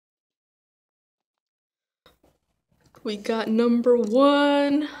We got number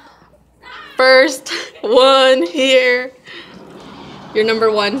one. First one here. You're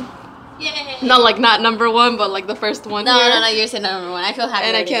number one. Yay! No, like not number one, but like the first one here. No, you're saying number one. I feel happy.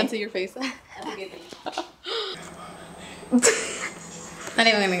 And I can't see your face. That's a good thing. Not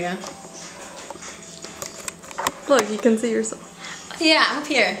even gonna go. Look, you can see yourself. Yeah, up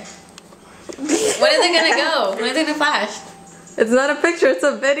here. When is it gonna go? When is it gonna flash? It's not a picture, it's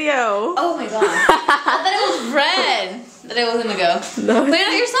a video. Oh my god. I thought it was red. That it was gonna go. No. Play it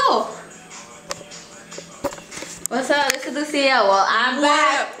out yourself. What's up? This is Lucia. Well, I'm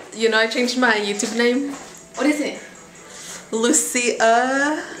back. You know, I changed my YouTube name. What is it?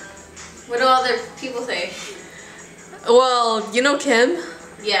 Lucia. What do other people say? Well, you know Kim?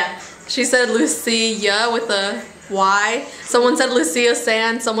 Yeah. She said Lucia with a Y. Someone said Lucia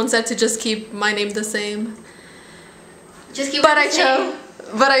Sand. Someone said to just keep my name the same. Just keep But it the same.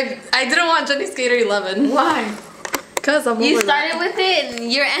 But I didn't want Johnny Skater 11. Why? Cause I'm You over started that. with it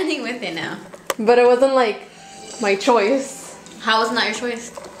and you're ending with it now. But it wasn't like my choice. How was it not your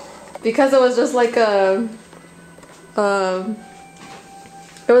choice? Because it was just like a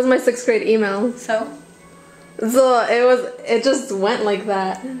it was my 6th grade email. So it just went like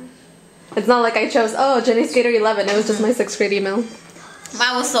that. It's not like I chose, oh, Johnny Skater 11. It was just my 6th grade email.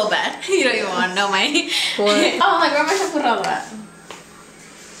 Mine was so bad. You don't even want to know mine. What? Oh my god, where's that?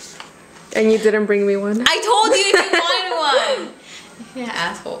 And you didn't bring me one. I told you if you wanted one. Yeah,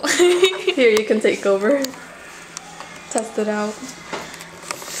 asshole. Here, you can take over. Test it out.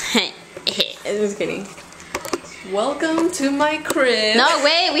 Just kidding. Welcome to my crib. No,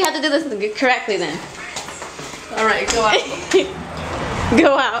 wait, we have to do this correctly then. Alright, go out.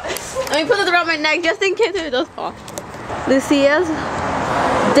 Go out. Let me put this around my neck just in case it does fall. Lucia's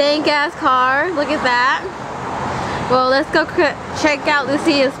dank ass car. Look at that. Well, let's go check out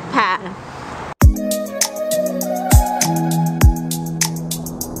Lucia's pad.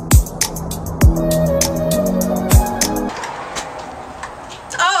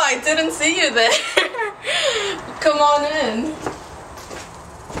 Oh, I didn't see you there. Come on in.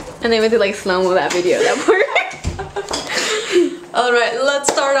 And then we did like slow-mo that video. That part. Alright,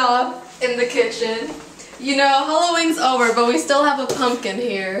 let's start off in the kitchen. You know, Halloween's over, but we still have a pumpkin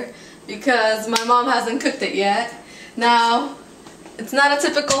here because my mom hasn't cooked it yet. Now, it's not a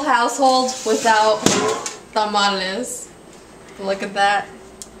typical household without tamales. Look at that.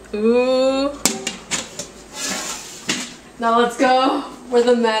 Ooh. Now let's go where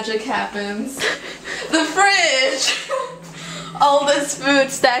the magic happens. The fridge! All this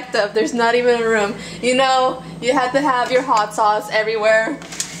food stacked up. There's not even a room. You know, you had to have your hot sauce everywhere.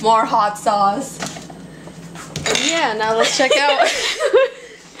 More hot sauce. And yeah, now let's check out.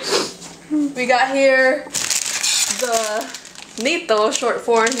 We got here the Nito, short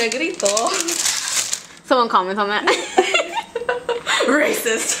for Negrito. Someone comments on that.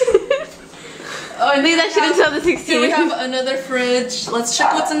 Racist. Oh, and leave that shit until the 16th. Here we have another fridge. Let's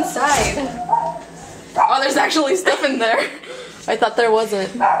check what's inside. Oh, there's actually stuff in there. I thought there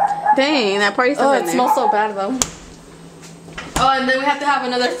wasn't. Dang, that party's still Oh, in it there. smells so bad though. Oh, and then we have to have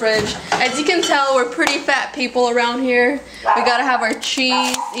another fridge. As you can tell, we're pretty fat people around here. We gotta have our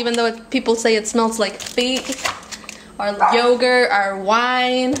cheese, even though people say it smells like feet. Our yogurt, our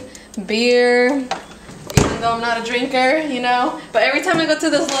wine, beer. Even though I'm not a drinker, you know. But every time I go to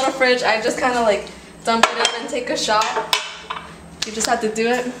this little fridge, I just kind of like dump it in and take a shot. You just have to do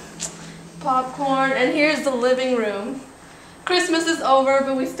it. Popcorn, and here's the living room. Christmas is over,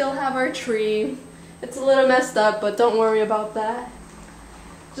 but we still have our tree. It's a little messed up, but don't worry about that.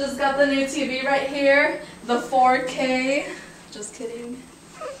 Just got the new TV right here, the 4K. Just kidding.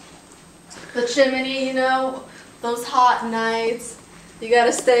 The chimney, you know, those hot nights. You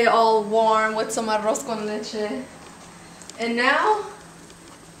gotta stay all warm with some arroz con leche. And now,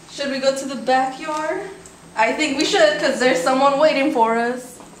 should we go to the backyard? I think we should, because there's someone waiting for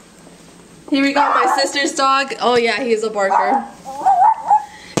us. Here we got my sister's dog. Oh yeah, he's a barker.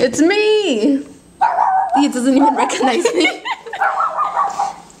 It's me! He doesn't even recognize me.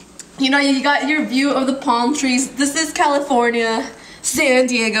 You know, you got your view of the palm trees. This is California, San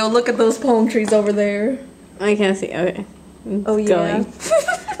Diego. Look at those palm trees over there. I can't see. Okay. Oh yeah.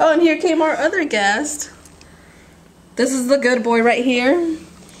 Oh, and here came our other guest. This is the good boy right here.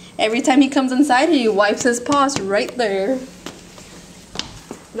 Every time he comes inside, he wipes his paws right there.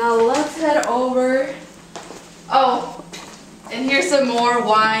 Now let's head over. Oh, and here's some more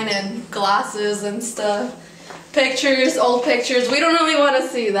wine and glasses and stuff. Pictures, old pictures. We don't really want to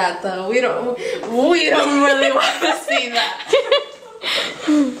see that though. We don't really want to see that.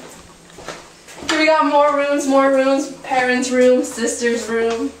 Here we got more rooms, parents' room, sister's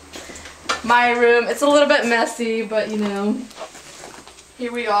room. my room. It's a little bit messy, but you know,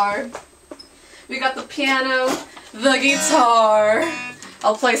 here we are. We got the piano, the guitar.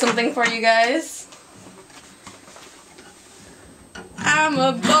 I'll play something for you guys. I'm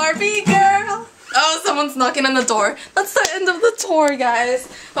a Barbie girl. Oh, someone's knocking on the door. That's the end of the tour, guys.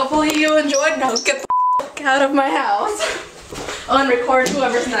 Hopefully you enjoyed. Now get the f out of my house. Oh, and record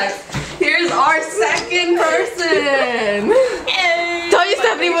whoever's next. Here's our second person. Told you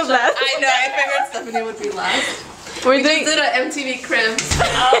Stephanie was last. I know, I figured Stephanie would be last. We just did an MTV Cribs.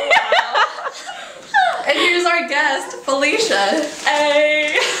 Oh, wow. And here's our guest, Felicia.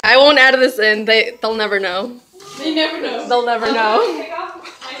 Hey. I won't add this in. They'll never know. They never know. They'll never know.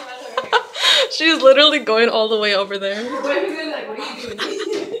 She's literally going all the way over there. What are you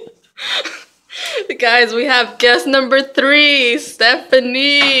doing? Guys, we have guest number 3,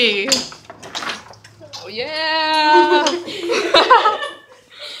 Stephanie. Oh yeah.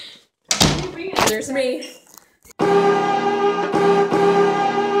 There's me.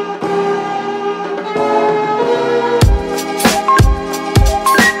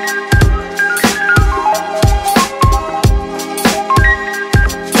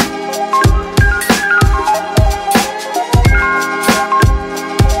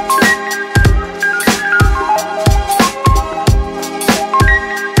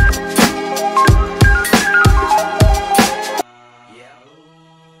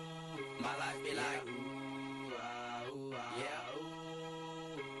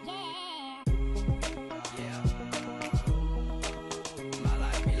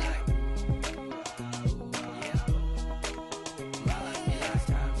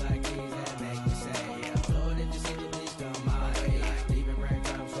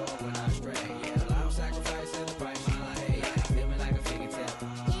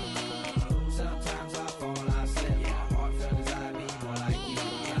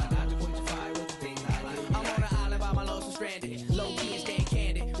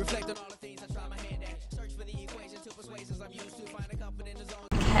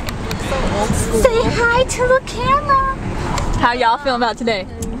 Say hi to the camera. How y'all feeling about today?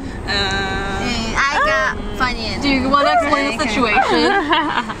 I got funny. Do you want to explain the situation?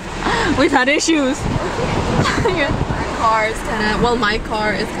 We've had issues. Our car is kind of, well, my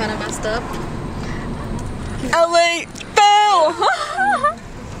car is kind of messed up. LA fell.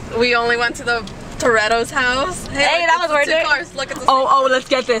 We only went to the Toretto's house. Hey, that was worth it. Cars. Look at the Oh, let's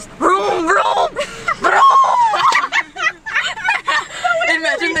get this. Vroom, vroom, vroom.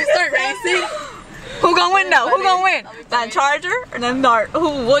 Imagine they start racing. Who gonna win though? Who gonna win? That Charger or then Dart?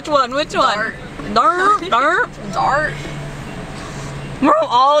 Which one? Which one? Dart. Dart. Dart.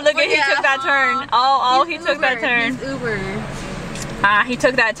 Oh, look at he took that turn. Oh, he took that turn. He's Uber. He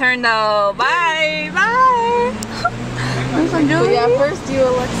took that turn though. Bye. Bye. So yeah, first you,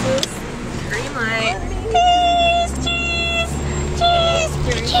 Alexis. Green light. Cheese.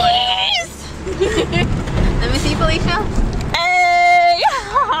 Let me see, Felicia. Hey.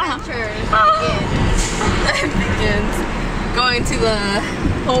 Adventures Begins. Going to the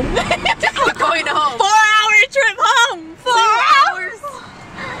home. Going home. 4-hour trip home. 4 hours.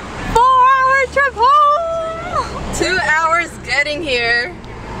 4-hour trip home. 2 hours getting here.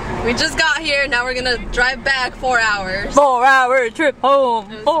 We just got here. Now we're gonna drive back 4 hours. 4-hour trip home.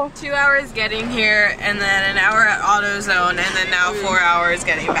 2 hours getting here, and then an hour at AutoZone, and then now 4 hours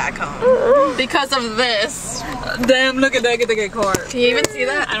getting back home. Because of this. Damn, look at that good car. Can you even see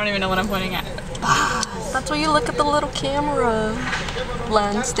that? I don't even know what I'm pointing at. That's why you look at the little camera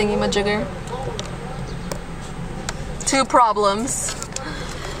lens thingy-majigger. 2 problems.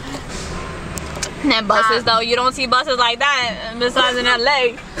 And buses though, you don't see buses like that besides in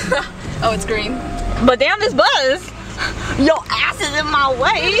LA. Oh, it's green. But damn this bus! Your ass is in my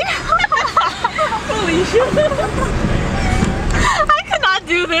way! Holy shit. I could not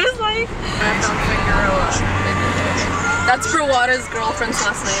do this, like. That's Bruwada's girlfriend's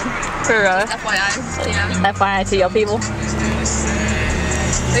last name. FYI. Yeah. FYI to your people.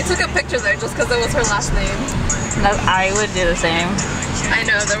 They took a picture there just because it was her last name. I would do the same. I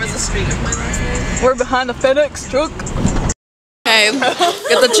know, there was a streak of my last name. We're behind the FedEx truck. Okay,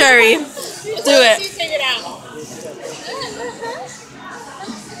 get the cherry. Do it.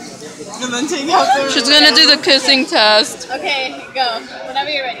 She's gonna do the kissing test. Okay, go. Whenever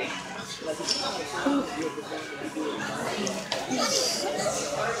you're ready.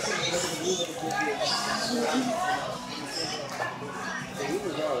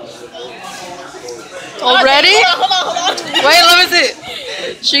 Already? Hold on. Wait, let me see.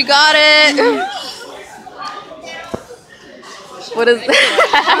 She got it. What is that?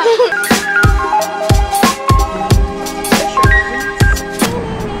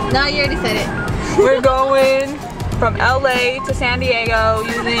 No, you already said it. We're going from LA to San Diego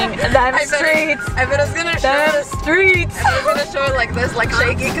using them streets. I bet it's gonna show Them streets. I was gonna show it like this, like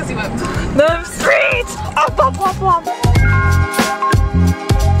shaky, because he went. Them streets. Up, up, up, up.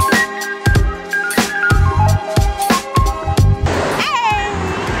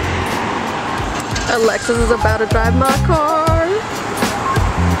 Alexis is about to drive my car.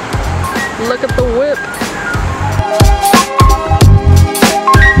 Look at the whip.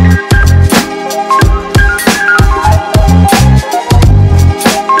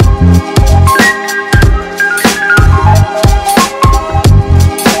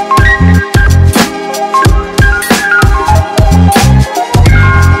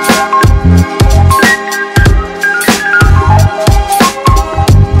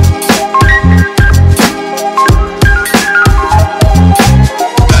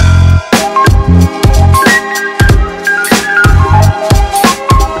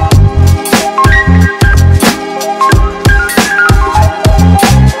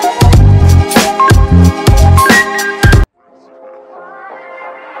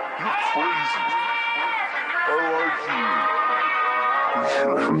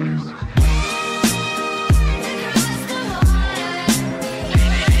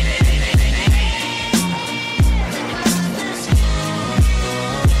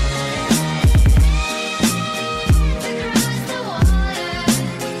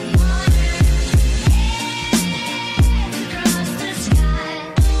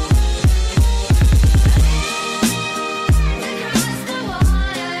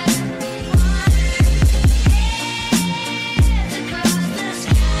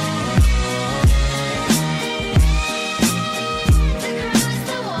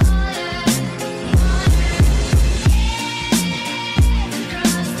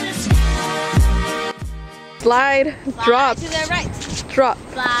 Slide, drop, to the right, drop,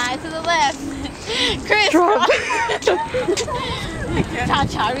 slide to the left, Chris, drop.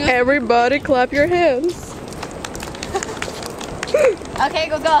 Cha-cha. Everybody clap your hands. Okay,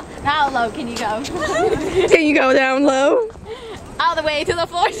 go. How low can you go? Can you go down low? All the way to the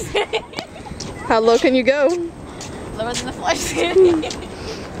floor. How low can you go? Lower than the floor.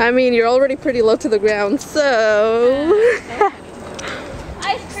 I mean, you're already pretty low to the ground, so...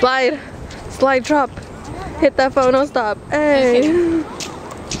 Slide, drop. Hit that phono stop. Hey.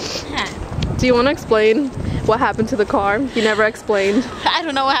 Do you want to explain what happened to the car? You never explained. I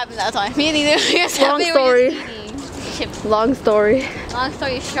don't know what happened that time. Me neither. Long story. Long story. Long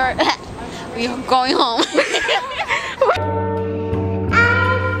story short, we're going home.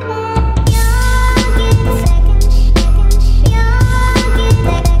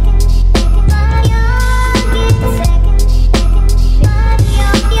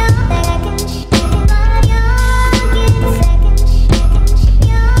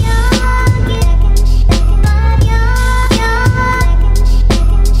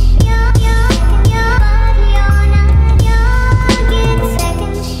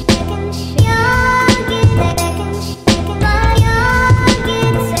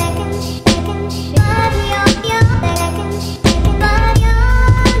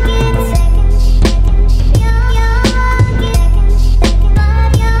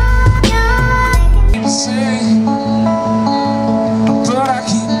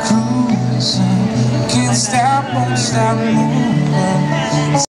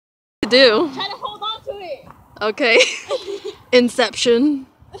 Do. Try to hold on to it. Okay. Inception.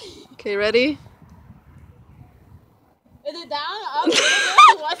 Okay, ready? Is it down?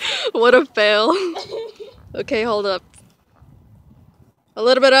 Up? What a fail. Okay, hold up. A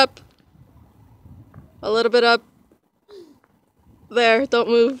little bit up. A little bit up. There, don't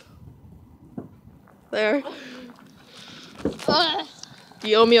move. There.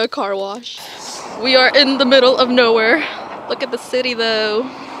 You owe me a car wash. We are in the middle of nowhere. Look at the city though.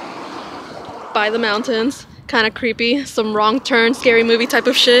 By the mountains. Kind of creepy. Some wrong turn, scary movie type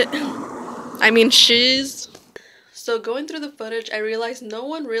of shit. I mean shiz. So going through the footage, I realized no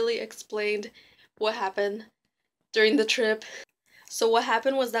one really explained what happened during the trip. So what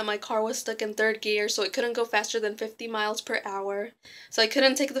happened was that my car was stuck in third gear, so it couldn't go faster than 50 miles per hour. So I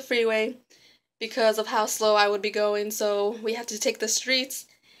couldn't take the freeway because of how slow I would be going, so we had to take the streets.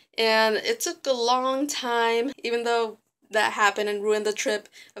 And it took a long time, even though that happened and ruined the trip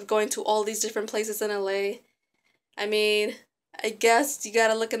of going to all these different places in LA. I mean, I guess you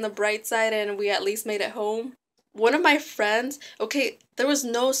gotta look in the bright side, and we at least made it home. One of my friends, okay, there was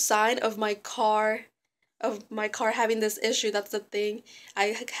no sign of my car having this issue. That's the thing.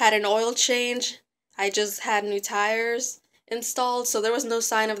 I had an oil change. I just had new tires installed, so there was no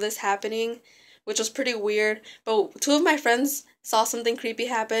sign of this happening, which was pretty weird. But two of my friends saw something creepy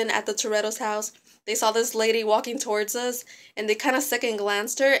happen at the Toretto's house. They saw this lady walking towards us, and they kind of second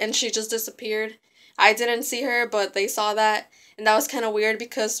glanced her, and she just disappeared. I didn't see her, but they saw that, and that was kind of weird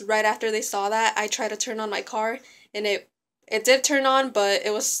because right after they saw that, I tried to turn on my car, and it did turn on, but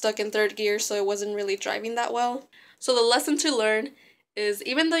it was stuck in third gear, so it wasn't really driving that well. So the lesson to learn is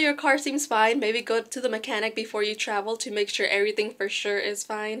even though your car seems fine, maybe go to the mechanic before you travel to make sure everything for sure is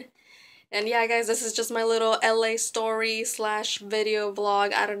fine. And yeah, guys, this is just my little LA story / video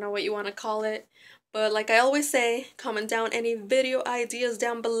vlog. I don't know what you want to call it. But like I always say, comment down any video ideas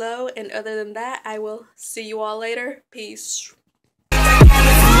down below. And other than that, I will see you all later. Peace.